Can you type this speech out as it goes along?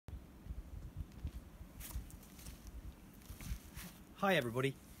Hi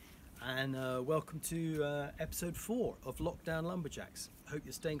everybody, and welcome to episode 4 of Lockdown Lumberjacks. I hope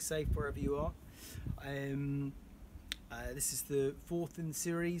you're staying safe wherever you are. This is the 4th in the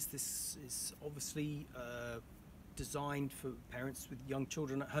series. This is obviously designed for parents with young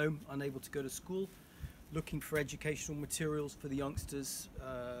children at home, unable to go to school, looking for educational materials for the youngsters,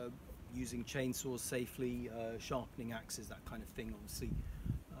 using chainsaws safely, sharpening axes, that kind of thing, obviously.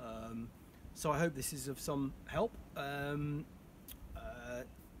 So I hope this is of some help.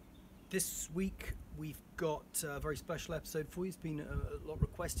 This week we've got a very special episode for you. It's been a lot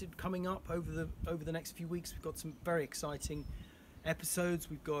requested. Coming up over the next few weeks, we've got some very exciting episodes.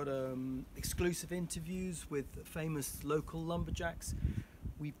 We've got exclusive interviews with famous local lumberjacks.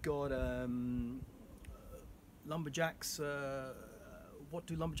 We've got lumberjacks. What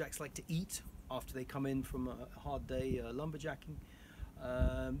do lumberjacks like to eat after they come in from a hard day lumberjacking?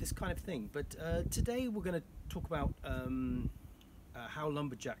 This kind of thing. But today we're going to talk about how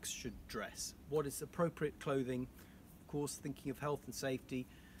lumberjacks should dress. What is appropriate clothing? Of course, thinking of health and safety.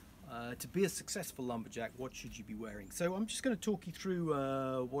 To be a successful lumberjack, what should you be wearing? So I'm just going to talk you through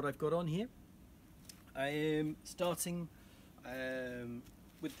what I've got on here. I am starting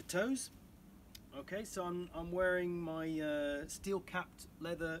with the toes. Okay, so I'm wearing my steel-capped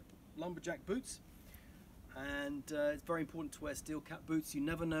leather lumberjack boots, and it's very important to wear steel-capped boots. You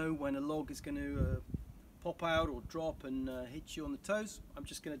never know when a log is going to pop out or drop and hit you on the toes. I'm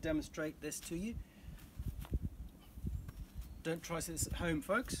just going to demonstrate this to you. Don't try this at home,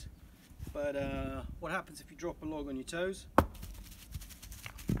 folks, but what happens if you drop a log on your toes?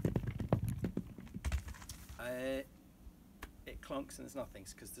 It clunks and there's nothing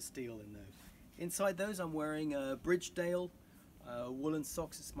because there's steel in those. Inside those I'm wearing Bridgedale woolen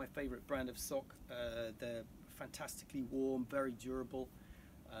socks. It's my favorite brand of sock. They're fantastically warm, very durable,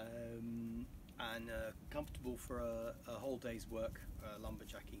 and comfortable for a whole day's work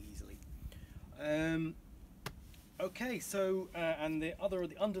lumberjacking easily. Okay, so and the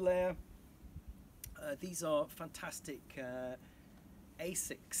underlayer, these are fantastic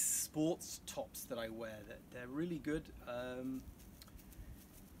Asics sports tops that I wear. They're really good. I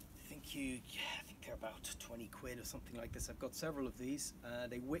think they're about 20 quid or something like this. I've got several of these.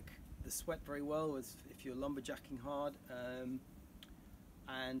 They wick the sweat very well if you're lumberjacking hard.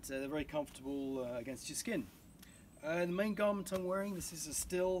 And they're very comfortable against your skin. The main garment I'm wearing, this is a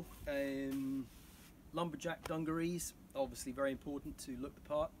still lumberjack dungarees, obviously very important to look the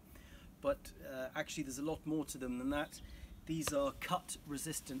part, but actually there's a lot more to them than that. These are cut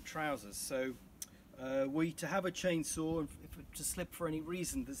resistant trousers, so were you to have a chainsaw and if it to slip for any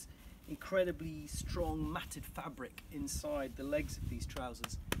reason, there's incredibly strong matted fabric inside the legs of these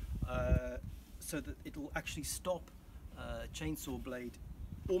trousers, so that it'll actually stop chainsaw blade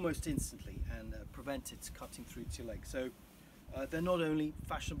almost instantly and prevent it cutting through to your leg. So they're not only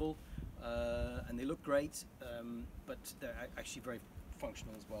fashionable and they look great, but they're actually very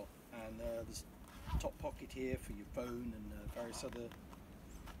functional as well. And there's a top pocket here for your phone and various other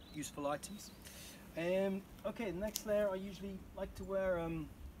useful items. Okay, the next layer, I usually like to wear a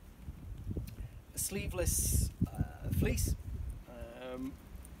sleeveless fleece.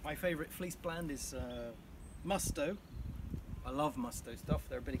 My favourite fleece brand is Musto. I love Musto stuff.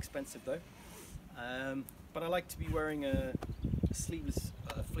 They're a bit expensive though, but I like to be wearing a sleeveless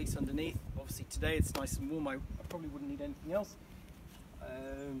fleece underneath. Obviously today it's nice and warm. I probably wouldn't need anything else,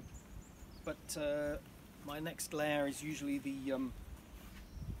 but my next layer is usually the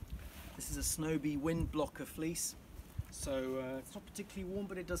this is a Snowbee wind blocker fleece, so it's not particularly warm,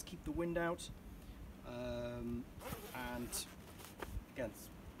 but it does keep the wind out, and again it's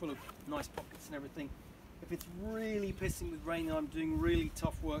full of nice pockets and everything. If it's really pissing with rain and I'm doing really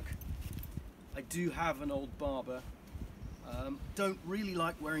tough work, I do have an old barber. Don't really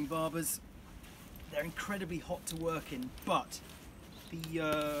like wearing barbers. They're incredibly hot to work in, but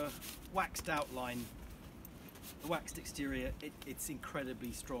the waxed outline, the waxed exterior, it's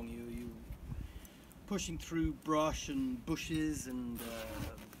incredibly strong. You pushing through brush and bushes and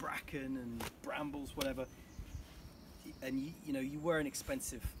bracken and brambles, whatever. And you know, you wear an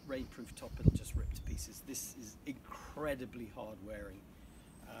expensive rainproof top, it'll just rip to pieces. This is incredibly hard wearing.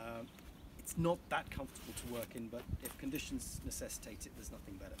 It's not that comfortable to work in, but if conditions necessitate it, there's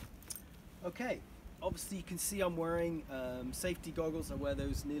nothing better. Okay, obviously you can see I'm wearing safety goggles. I wear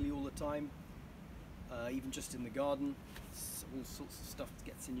those nearly all the time, even just in the garden. It's all sorts of stuff that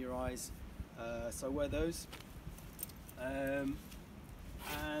gets in your eyes, so I wear those.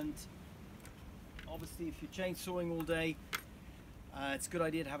 And obviously if you're chainsawing all day, it's a good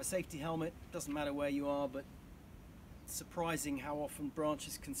idea to have a safety helmet. Doesn't matter where you are, but it's surprising how often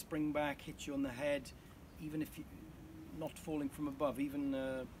branches can spring back, hit you on the head, even if not falling from above, even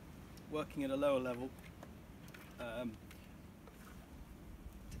working at a lower level. Take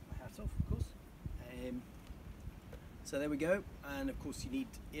my hat off, of course. So there we go, and of course you need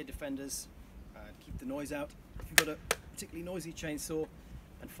ear defenders to keep the noise out if you've got a particularly noisy chainsaw,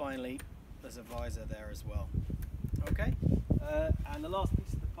 and finally there's a visor there as well. Okay, and the last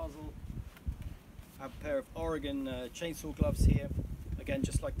piece of the puzzle, I have a pair of Oregon chainsaw gloves here, again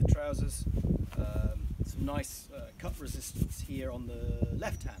just like the trousers. Some nice cut resistance here on the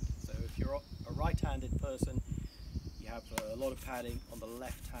left hand, so if you're a right-handed person you have a lot of padding on the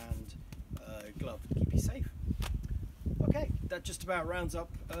left hand glove to keep you safe. Okay, that just about rounds up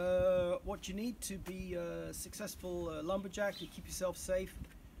what you need to be a successful lumberjack and keep yourself safe.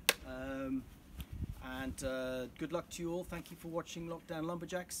 And good luck to you all. Thank you for watching Lockdown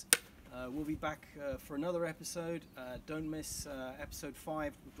Lumberjacks. We'll be back for another episode. Don't miss episode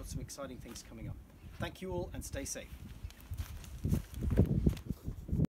 5. We've got some exciting things coming up. Thank you all and stay safe.